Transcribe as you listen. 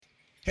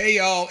Hey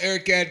y'all,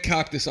 Eric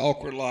Adcock, This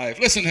Awkward Life.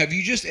 Listen, have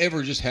you just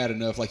ever just had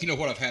enough? Like, you know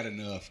what, I've had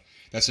enough.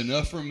 That's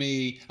enough for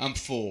me. I'm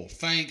full.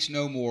 Thanks,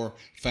 no more.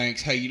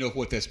 Thanks. Hey, you know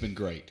what, that's been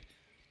great.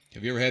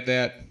 Have you ever had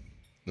that?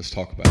 Let's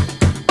talk about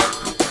it.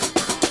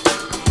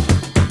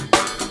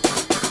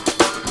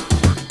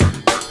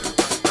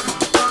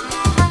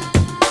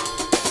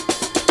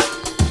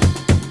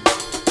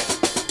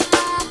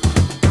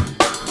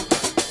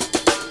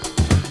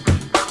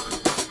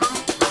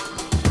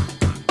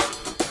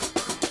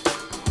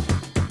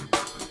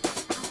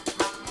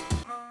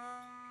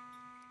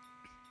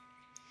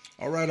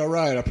 All right, all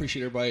right. I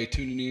appreciate everybody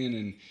tuning in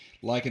and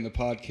liking the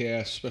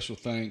podcast. Special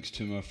thanks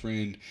to my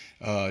friend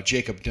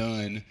Jacob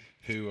Dunn,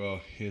 who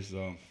is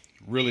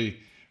really,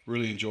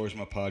 really enjoys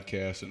my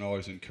podcast and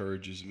always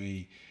encourages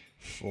me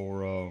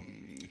for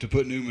to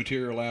put new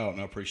material out,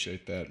 and I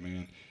appreciate that,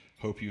 man.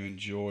 Hope you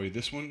enjoy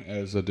this one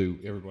as I do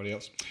everybody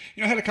else.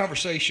 I had a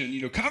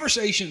conversation.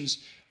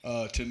 Conversations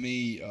to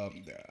me,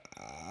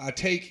 I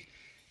take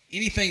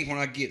anything when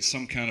I get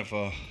some kind of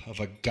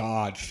a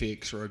God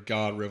fix or a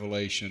God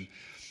revelation.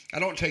 I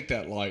don't take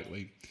that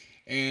lightly.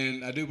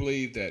 And I do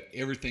believe that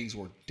everything's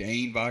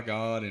ordained by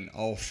God and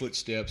all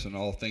footsteps and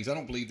all things. I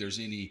don't believe there's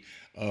any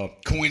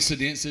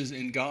coincidences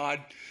in God.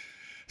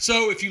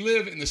 So if you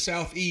live in the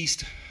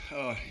southeast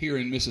here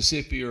in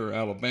Mississippi or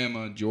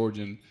Alabama,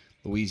 Georgia, and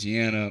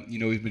Louisiana,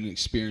 we've been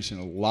experiencing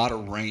a lot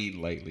of rain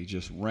lately.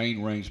 Just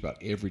rains about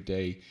every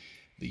day.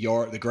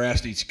 The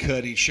grass needs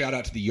cutting. Shout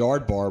out to the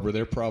yard barber.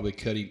 They're probably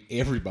cutting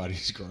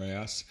everybody's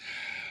grass.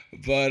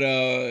 But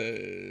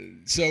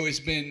so it's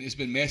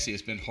been messy.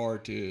 It's been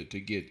hard to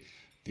get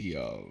the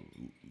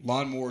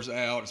lawnmowers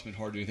out. It's been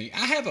hard to do anything.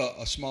 I have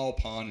a small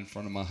pond in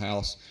front of my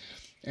house,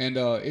 and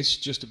it's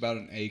just about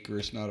an acre.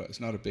 It's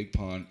not a big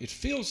pond. It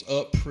fills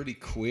up pretty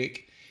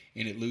quick,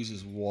 and it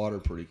loses water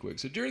pretty quick.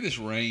 So during this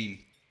rain,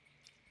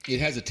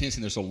 it has a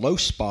tendency. There's a low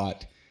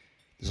spot.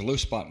 There's a low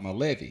spot in my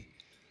levee.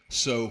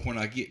 So when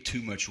I get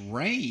too much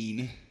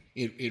rain,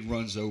 it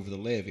runs over the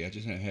levee. I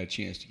just haven't had a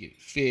chance to get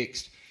it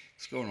fixed.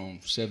 It's going on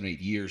 7-8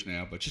 years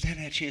now, but just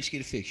haven't had a chance to get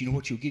it fixed. You know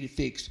what? You'll get it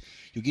fixed.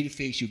 You'll get it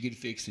fixed. You'll get it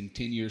fixed in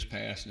 10 years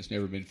past, and it's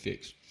never been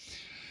fixed.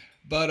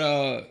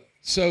 But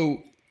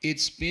so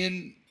it's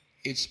been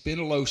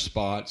a low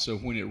spot. So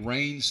when it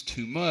rains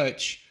too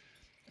much,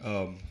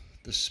 the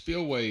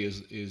spillway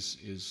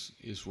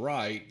is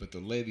right, but the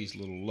levee's a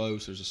little low.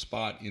 So there's a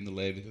spot in the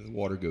levee that the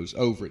water goes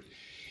over it.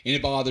 And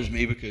it bothers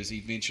me because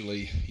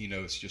eventually,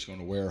 it's just going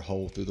to wear a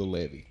hole through the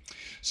levee.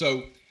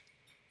 So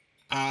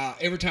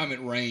every time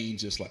it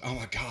rains, it's like, oh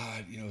my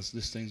God,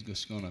 this thing's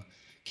just going to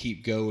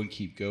keep going.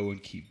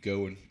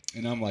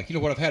 And I'm like, you know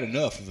what? I've had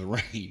enough of the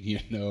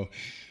rain,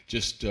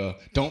 just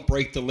don't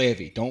break the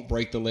levee. Don't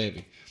break the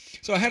levee.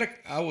 So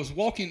I was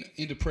walking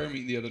into prayer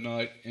meeting the other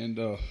night, and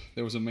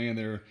there was a man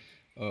there,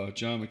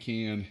 John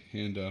McCann,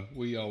 and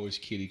we always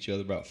kid each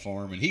other about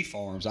farming. He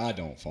farms, I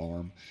don't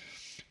farm.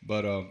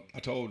 But I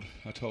told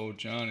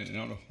John, and I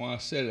don't know why I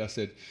said it. I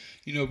said,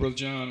 Brother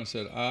John, I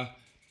said,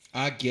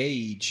 I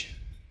gauge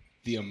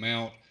the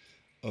amount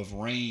of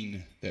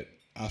rain that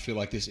I feel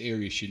like this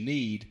area should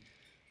need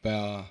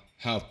by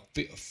how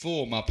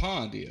full my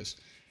pond is.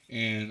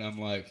 And I'm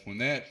like, when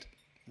that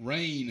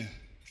rain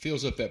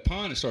fills up that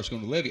pond and starts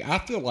going to the levee, I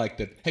feel like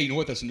that, hey, you know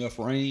what? That's enough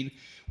rain.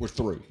 We're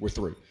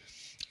through.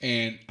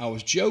 And I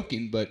was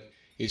joking, but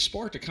it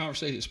sparked a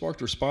conversation. It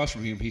sparked a response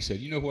from him. He said,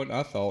 "You know what?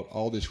 I thought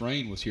all this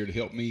rain was here to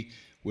help me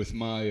with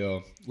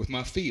my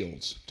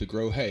fields to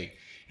grow hay."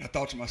 And I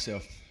thought to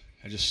myself,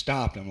 I just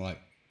stopped. I'm like,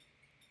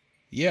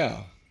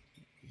 "Yeah,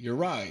 you're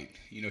right.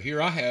 Here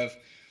I have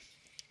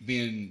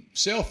been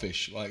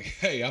selfish. Like,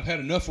 hey, I've had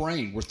enough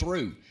rain. We're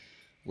through.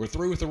 We're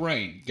through with the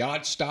rain.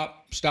 God,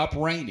 stop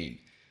raining."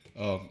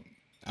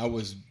 I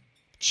was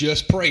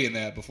just praying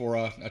that before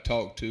I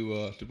talked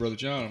to Brother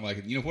John. I'm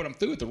like, you know what? I'm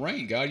through with the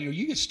rain, God.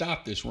 You can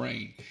stop this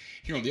rain.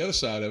 Here on the other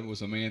side of it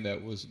was a man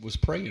that was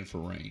praying for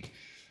rain.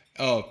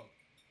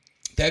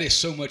 That is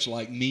so much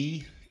like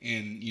me,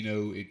 and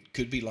it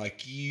could be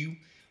like you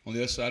on the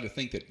other side to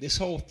think that this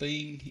whole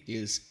thing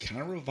is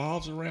kind of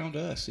revolves around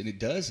us, and it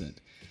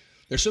doesn't.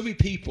 There's so many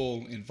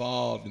people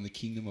involved in the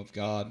kingdom of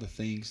God, the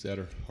things that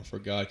are for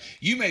God.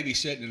 You may be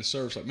sitting in a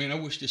service like, man, I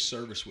wish this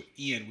service would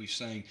end. We've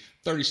sang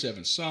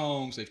 37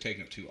 songs. They've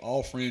taken up 2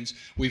 offerings.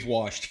 We've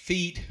washed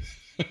feet.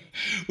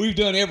 We've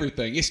done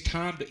everything. It's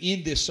time to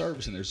end this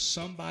service, and there's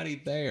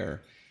somebody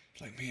there.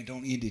 It's like, man,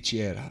 don't end it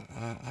yet.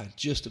 I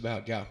just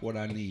about got what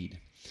I need.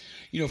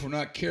 If we're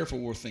not careful,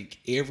 we'll think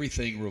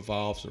everything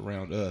revolves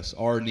around us,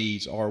 our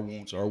needs, our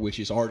wants, our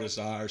wishes, our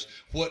desires.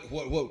 What?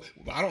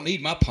 I don't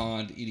need my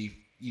pond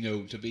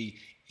to be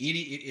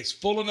it's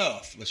full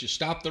enough. Let's just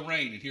stop the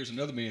rain. And here's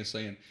another man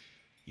saying,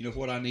 you know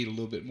what? I need a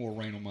little bit more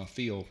rain on my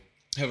field.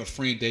 I have a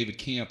friend, David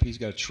Camp. He's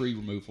got a tree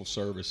removal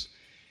service.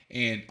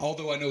 And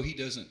although I know he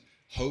doesn't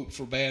hope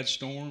for bad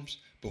storms,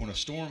 but when a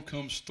storm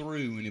comes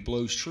through and it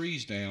blows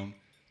trees down,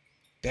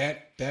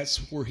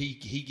 that's where he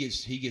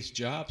gets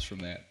jobs from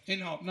that. And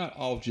not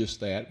all just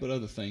that, but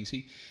other things.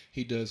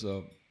 He does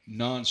a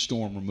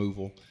non-storm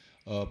removal.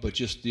 But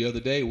just the other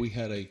day we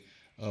had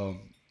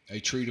a a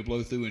tree to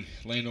blow through and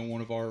land on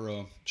one of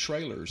our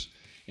trailers,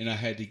 and I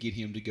had to get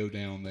him to go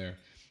down there.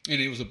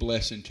 And it was a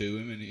blessing to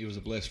him, and it was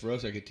a blessing for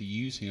us. I get to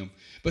use him.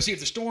 But see, if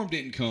the storm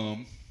didn't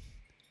come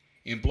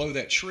and blow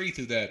that tree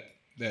through that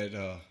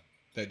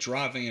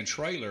dry van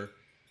trailer,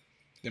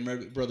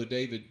 then Brother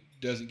David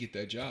doesn't get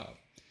that job.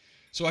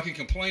 So I can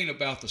complain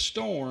about the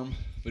storm,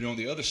 but on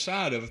the other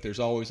side of it, there's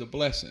always a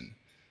blessing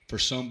for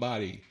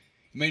somebody.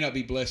 It may not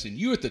be blessing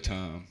you at the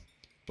time,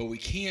 but we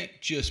can't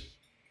just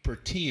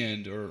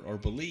pretend or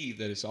believe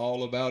that it's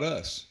all about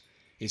us.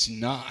 It's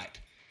not.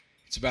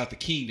 It's about the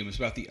kingdom. It's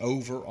about the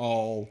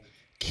overall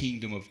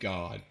kingdom of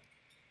God.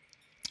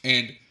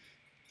 And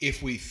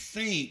if we'll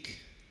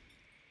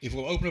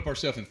open up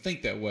ourselves and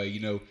think that way, you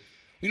know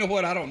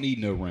what? I don't need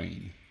no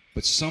rain,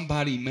 but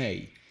somebody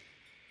may.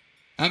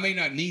 I may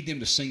not need them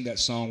to sing that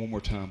song one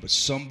more time, but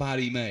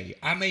somebody may.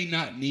 I may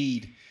not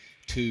need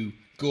to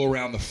go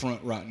around the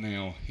front right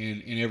now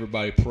and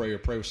everybody pray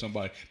with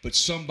somebody, but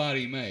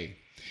somebody may.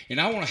 And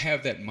I want to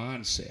have that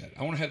mindset.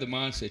 I want to have the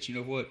mindset, you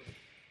know what?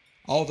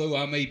 Although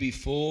I may be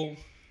full,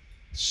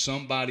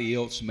 somebody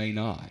else may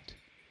not.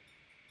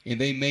 And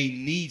they may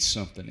need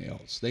something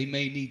else. They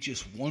may need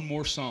just one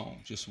more song,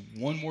 just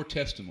one more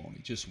testimony,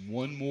 just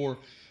one more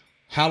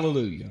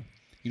hallelujah.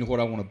 You know what?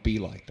 I want to be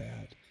like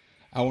that.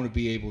 I want to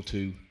be able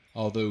to,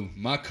 although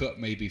my cup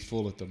may be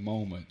full at the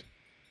moment,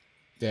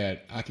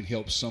 that I can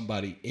help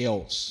somebody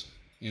else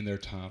in their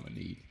time of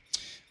need.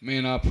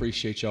 Man, I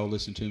appreciate y'all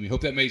listening to me.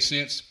 Hope that made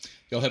sense.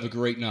 Y'all have a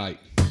great night.